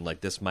 11.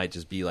 Like this might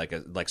just be like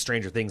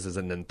Stranger Things is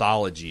an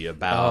anthology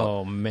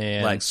about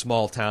like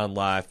small town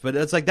life. But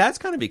it's like that's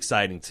kind of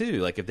exciting too.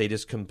 Like if they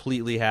just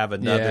completely have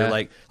another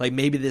like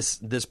maybe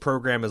this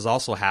program is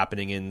also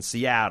happening in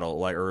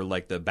Seattle or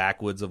the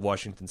backwoods of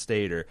Washington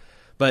State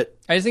But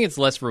I just think it's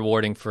less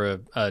rewarding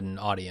for an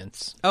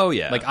audience. Oh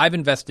yeah, like I've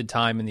invested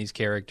time in these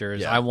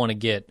characters. Yeah. I want to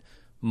get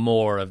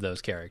more of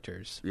those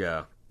characters.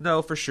 Yeah.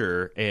 No, for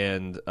sure.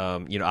 And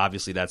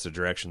obviously that's the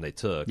direction they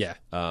took. Yeah.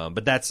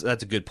 But that's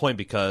a good point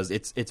because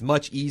it's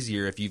much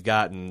easier if you've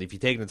taken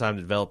the time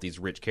to develop these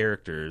rich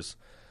characters.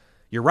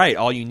 You're right.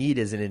 All you need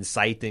is an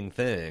inciting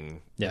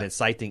thing, an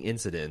inciting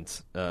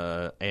incident,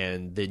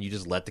 and then you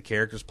just let the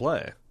characters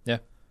play. Yeah.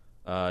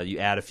 You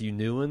add a few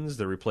new ones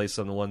to replace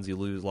some of the ones you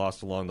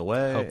lost along the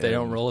way. Hope they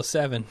don't roll a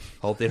 7.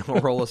 Hope they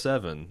don't roll a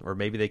 7, or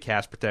maybe they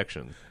cast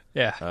protection.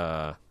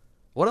 Yeah.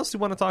 What else do you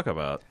want to talk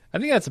about? I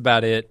think that's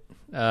about it.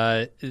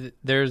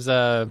 There's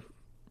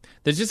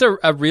just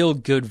a real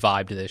good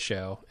vibe to this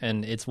show,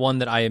 and it's one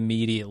that I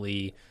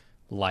immediately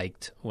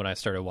liked when I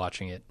started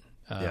watching it.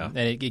 And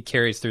it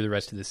carries through the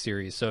rest of the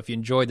series. So if you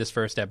enjoyed this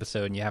first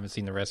episode and you haven't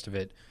seen the rest of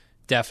it,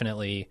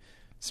 definitely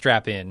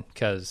strap in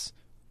because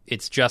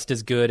it's just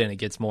as good and it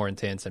gets more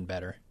intense and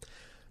better.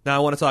 Now I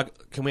want to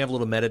talk. Can we have a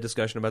little meta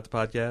discussion about the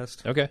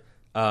podcast? Okay.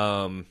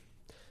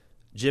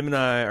 Jim and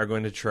I are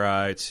going to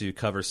try to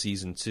cover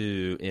season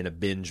 2 in a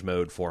binge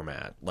mode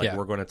format.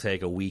 We're going to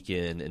take a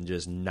weekend and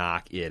just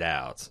knock it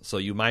out. So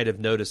you might have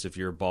noticed if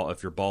you're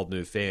Bald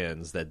Move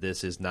fans that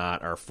this is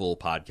not our full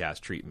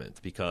podcast treatment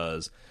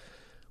because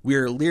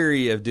we're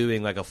leery of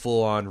doing like a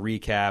full on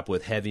recap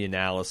with heavy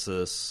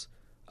analysis.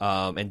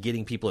 And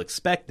getting people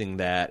expecting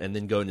that, and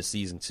then going to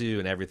season 2,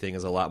 and everything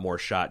is a lot more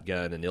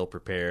shotgun and ill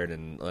prepared,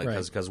 and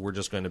because we're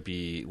going to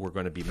be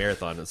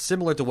marathon. It's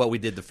similar to what we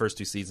did the first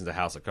 2 seasons of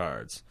House of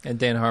Cards. And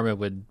Dan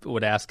Harmon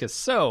would ask us,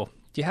 so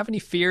do you have any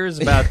fears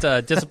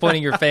about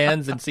disappointing your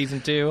fans in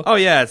season 2? Oh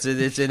yeah,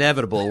 it's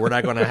inevitable. We're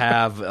not going to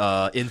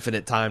have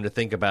infinite time to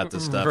think about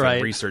this stuff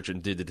and research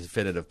and do the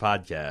definitive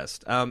podcast.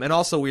 And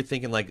also we're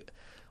thinking like,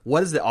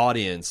 what is the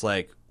audience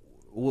like?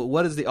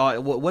 What is the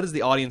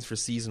audience for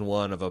season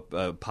 1 of a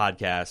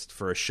podcast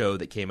for a show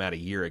that came out a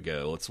year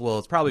ago? It's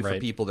probably for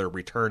people that are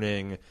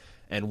returning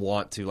and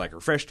want to like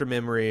refresh their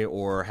memory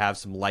or have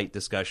some light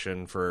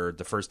discussion for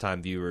the first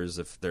time viewers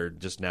if they're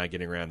just now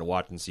getting around to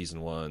watching season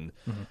 1.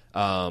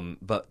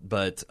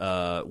 But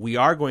we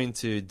are going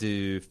to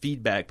do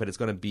feedback, but it's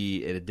going to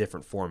be in a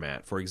different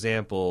format. For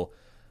example,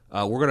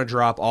 we're going to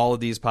drop all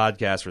of these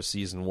podcasts for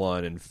season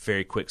 1 in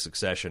very quick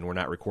succession. We're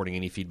not recording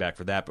any feedback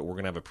for that, but we're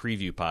going to have a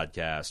preview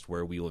podcast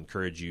where we will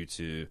encourage you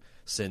to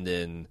send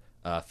in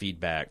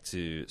feedback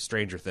to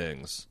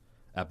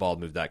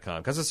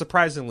strangerthings@baldmove.com because it's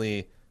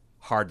surprisingly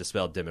hard to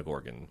spell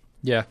Demogorgon.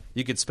 Yeah.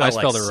 You could spell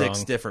like 6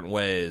 wrong. different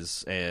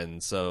ways.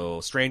 And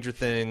so Stranger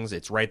Things,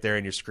 it's right there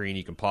on your screen.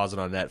 You can pause it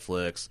on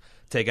Netflix,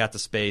 take out the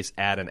space,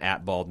 add an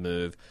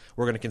 @baldmove.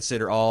 We're going to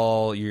consider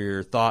all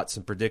your thoughts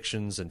and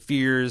predictions and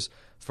fears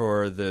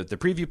for the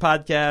preview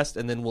podcast,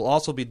 and then we'll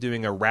also be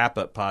doing a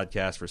wrap-up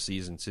podcast for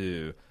season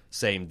 2.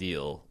 Same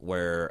deal,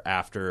 where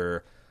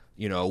after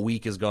a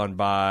week has gone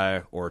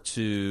by or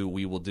 2,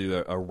 we will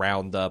do a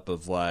roundup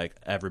of like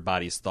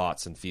everybody's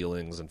thoughts and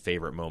feelings and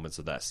favorite moments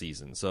of that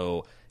season.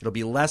 So it'll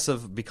be less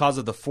of because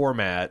of the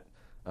format.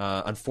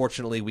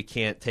 Unfortunately, we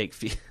can't take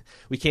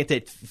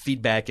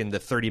feedback in the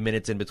 30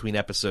 minutes in between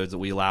episodes that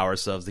we allow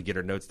ourselves to get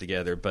our notes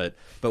together. But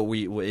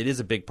it is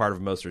a big part of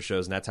most of our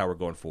shows, and that's how we're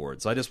going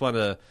forward. So I just want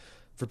to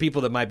for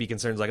people that might be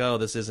concerned, like, oh,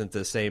 this isn't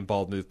the same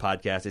Bald Move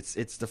podcast.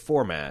 It's the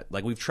format.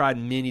 Like, we've tried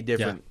many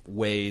different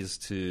ways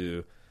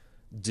to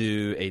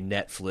do a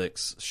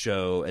Netflix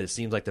show, and it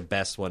seems like the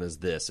best one is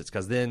this. It's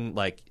because then,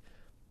 like,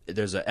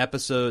 there's an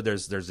episode,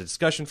 there's a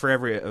discussion for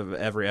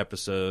every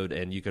episode,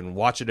 and you can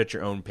watch it at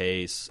your own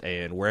pace,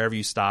 and wherever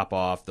you stop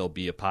off, there'll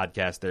be a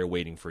podcast there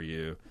waiting for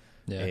you.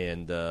 Yeah.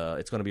 And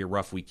it's going to be a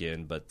rough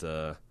weekend, but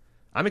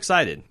I'm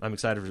excited. I'm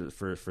excited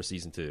for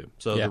season 2.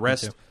 So the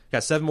rest,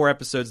 got 7 more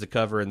episodes to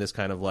cover in this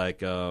kind of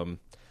like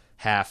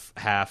half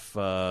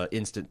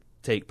instant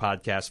take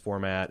podcast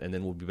format, and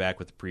then we'll be back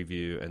with the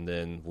preview, and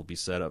then we'll be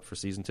set up for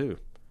season 2.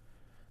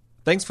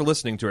 Thanks for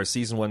listening to our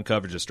Season 1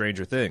 coverage of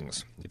Stranger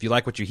Things. If you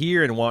like what you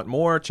hear and want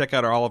more, check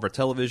out all of our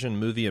television,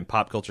 movie, and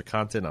pop culture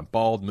content on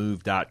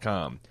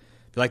baldmove.com.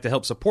 If you'd like to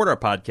help support our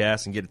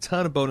podcast and get a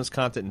ton of bonus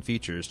content and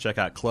features, check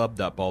out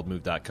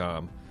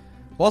club.baldmove.com.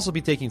 We'll also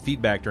be taking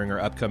feedback during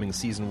our upcoming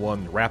Season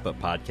 1 wrap-up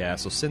podcast,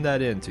 so send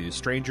that in to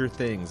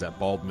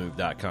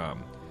strangerthings@baldmove.com.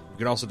 You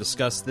can also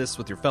discuss this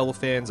with your fellow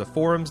fans at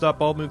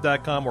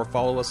forums.baldmove.com or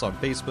follow us on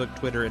Facebook,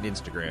 Twitter, and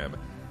Instagram.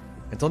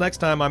 Until next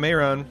time, I'm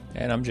Aaron.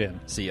 And I'm Jim.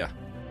 See ya.